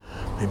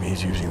Maybe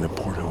he's using the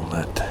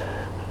portalette.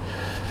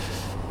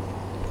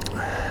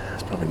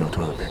 There's probably no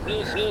toilet paper.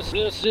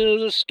 This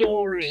is a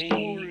story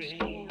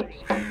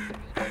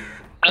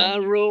I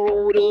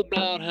wrote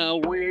about how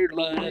weird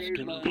life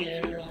can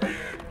get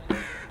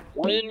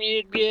when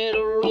you get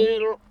a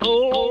little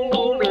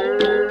older.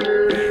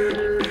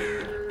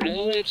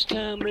 Now it's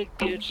time to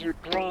get your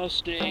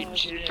prostate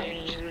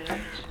checked.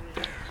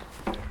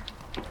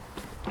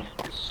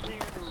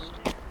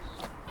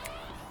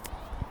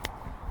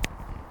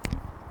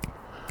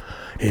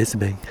 It's a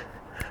big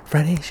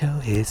Friday show.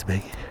 It's a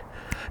big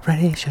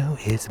Friday show.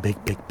 It's a big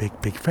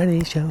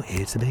Friday show.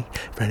 It's a big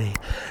Friday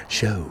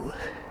show.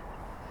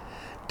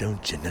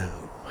 Don't you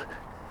know?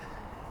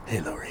 Hey,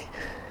 Lori.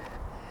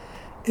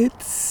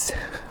 It's...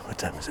 What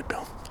time is it,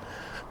 Bill?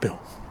 Bill.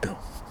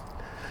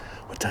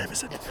 What time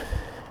is it?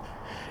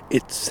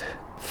 It's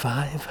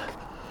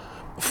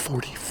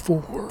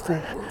 5:44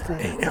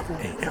 a.m.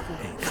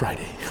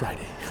 Friday.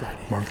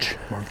 March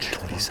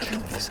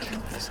 27.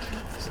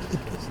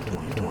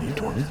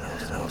 2020.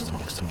 That was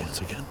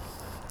once again.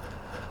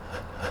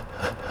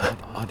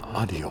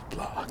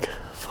 Oddyoblog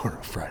for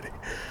a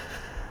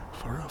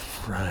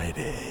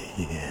Friday.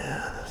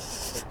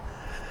 Yes.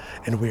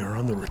 And we are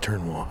on the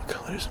return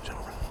walk, ladies and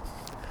gentlemen.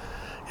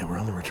 Yeah, we're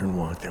on the return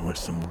walk. There was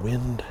some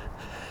wind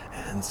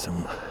and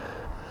some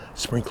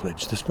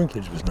sprinklage. The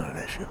sprinklage was not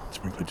an issue. The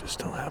sprinklage is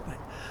still happening.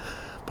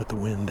 But the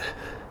wind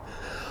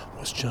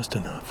was just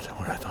enough to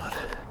where I thought,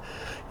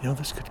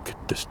 this could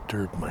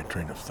disturb my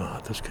train of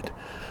thought. This could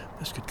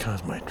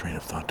cause my train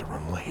of thought to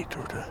run late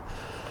or to,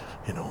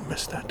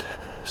 miss that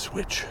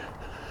switch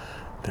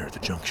there at the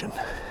junction.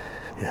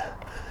 Yeah,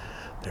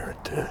 there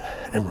at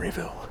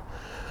Emeryville,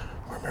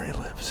 where Mary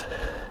lives.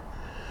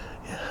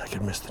 Yeah, I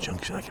could miss the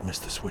junction. I could miss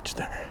the switch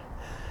there.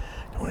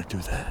 Don't want to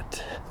do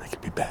that. That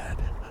could be bad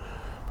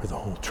for the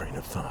whole train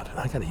of thought. And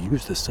I got to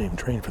use the same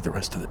train for the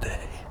rest of the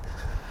day.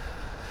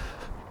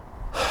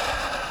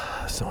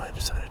 So I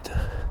decided to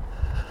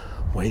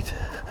wait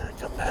and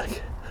come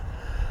back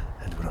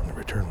and do it on the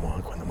return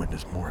walk when the wind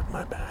is more at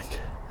my back.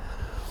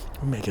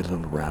 We'll make it a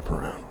little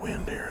wraparound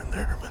wind here and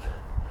there, but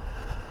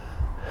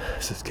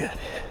this is good.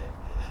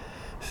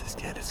 It's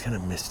kind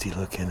of misty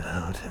looking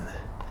out and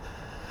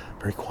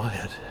very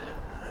quiet,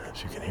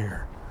 as you can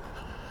hear.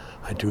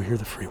 I do hear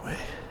the freeway,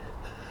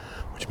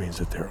 which means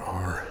that there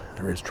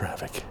is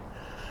traffic.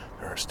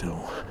 There are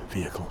still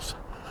vehicles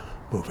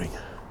moving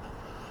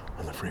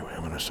on the freeway.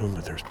 I'm going to assume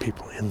that there's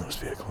people in those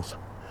vehicles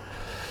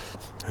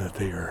and that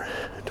they are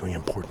doing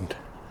important,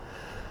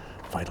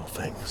 vital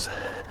things.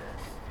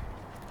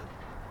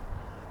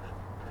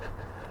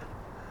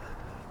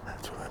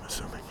 That's what I'm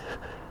assuming.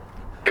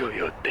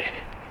 Coyote.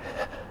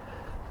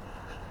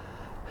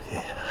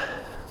 Yeah.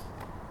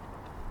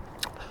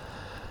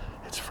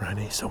 It's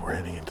Friday, so we're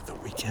heading into the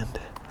weekend.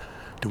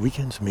 Do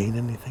weekends mean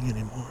anything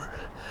anymore?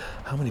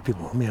 How many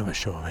people, let me have a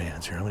show of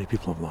hands here. How many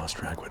people have lost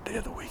track what day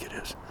of the week it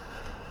is?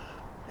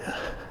 Yeah.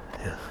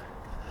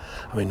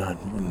 I mean,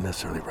 not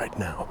necessarily right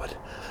now, but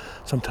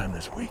sometime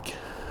this week.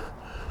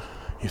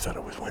 You thought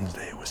it was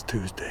Wednesday, it was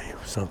Tuesday, it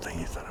was something.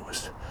 You thought it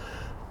was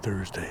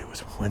Thursday, it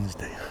was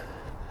Wednesday.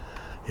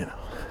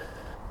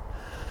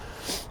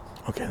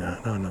 Okay, now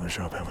another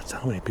show of hands.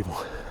 How many people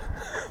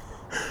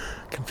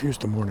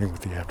confused the morning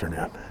with the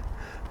afternoon?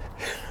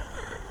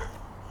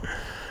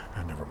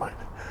 Never mind.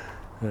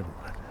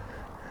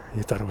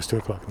 You thought it was 2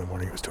 o'clock in the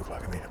morning, it was 2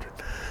 o'clock in the afternoon.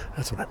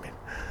 That's what I mean.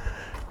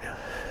 Yeah,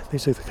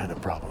 these are the kind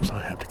of problems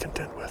I have to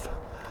contend with.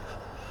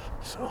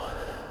 So,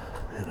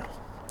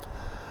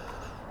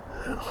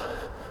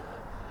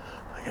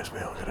 I guess we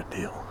all got to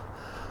deal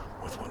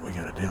with what we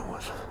got to deal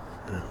with.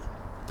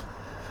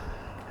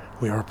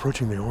 We are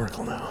approaching the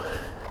Oracle now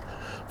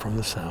from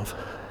the south,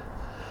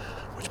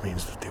 which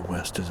means that the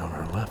west is on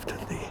our left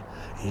and the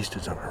east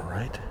is on our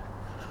right.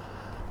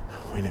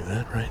 We knew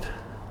that, right?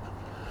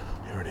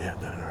 We already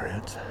had that in our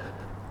heads.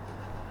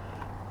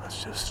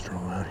 Let's just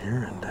stroll out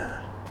here and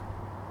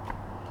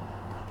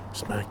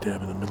smack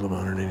dab in the middle of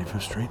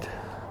 185th Street.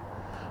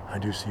 I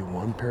do see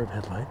one pair of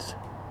headlights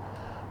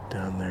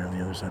down there on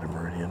the other side of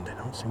Meridian. They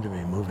don't seem to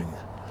be moving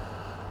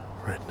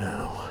right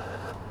now.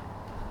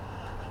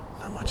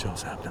 Not much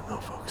else happening though,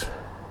 folks.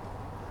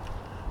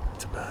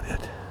 That's about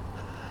it.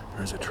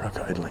 There's a truck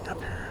idling up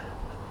here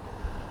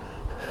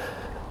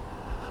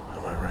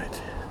on my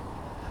right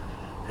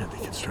at the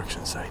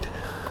construction site.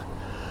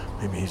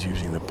 Maybe he's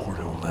using the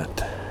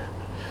portalette.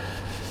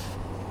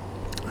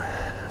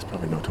 There's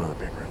probably no toilet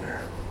paper in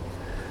there.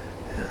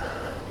 Yeah.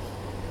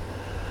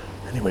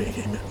 Anyway,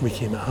 we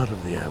came out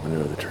of the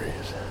avenue of the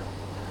trees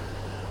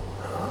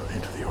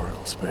into the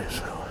Oracle space.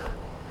 So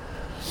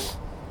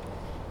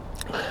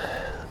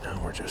now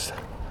we're just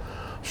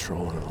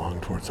strolling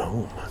along towards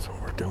home. That's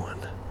what we're doing.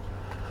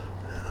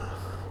 Yeah.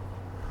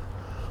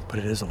 But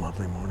it is a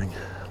lovely morning.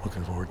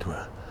 Looking forward to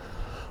a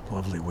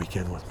lovely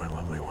weekend with my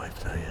lovely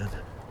wife, Diane.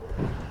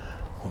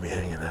 We'll be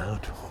hanging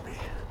out. We'll be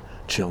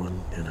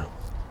chilling,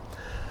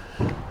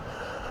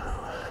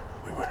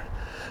 We were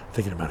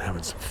thinking about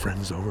having some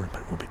friends over,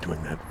 but we'll be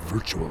doing that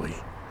virtually.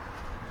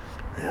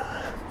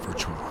 Yeah,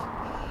 virtual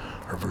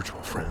our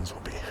virtual friends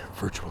will be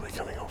virtually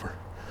coming over.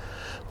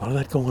 A lot of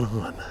that going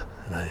on,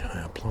 and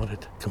I applaud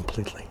it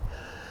completely.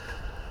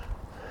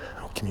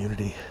 Our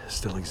community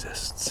still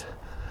exists.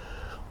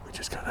 We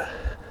just gotta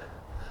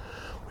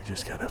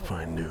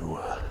find new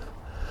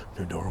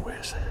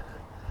doorways.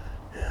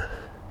 Yeah,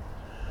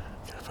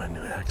 gotta find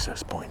new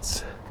access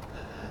points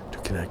to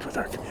connect with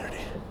our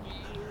community.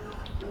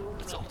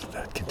 Let's hope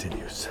that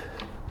continues.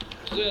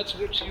 That's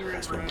what you're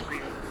As we move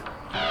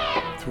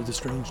through the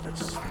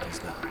strangeness that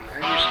is now. And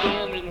you're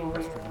standing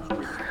around.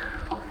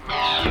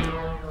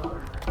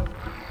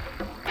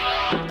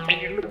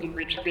 And you're looking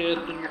at your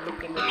death, and you're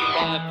looking at your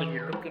life, and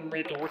you're looking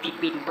at what you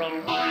did wrong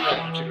and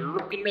right. You're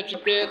looking at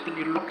your death, and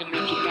you're looking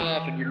at your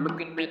life, and you're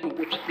looking at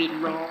what you did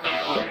wrong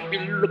and right.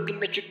 You're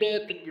looking at your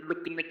death, and you're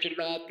looking at your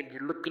life, and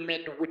you're looking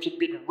at what you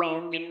did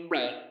wrong and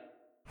right.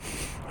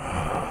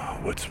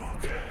 Wood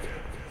smoke.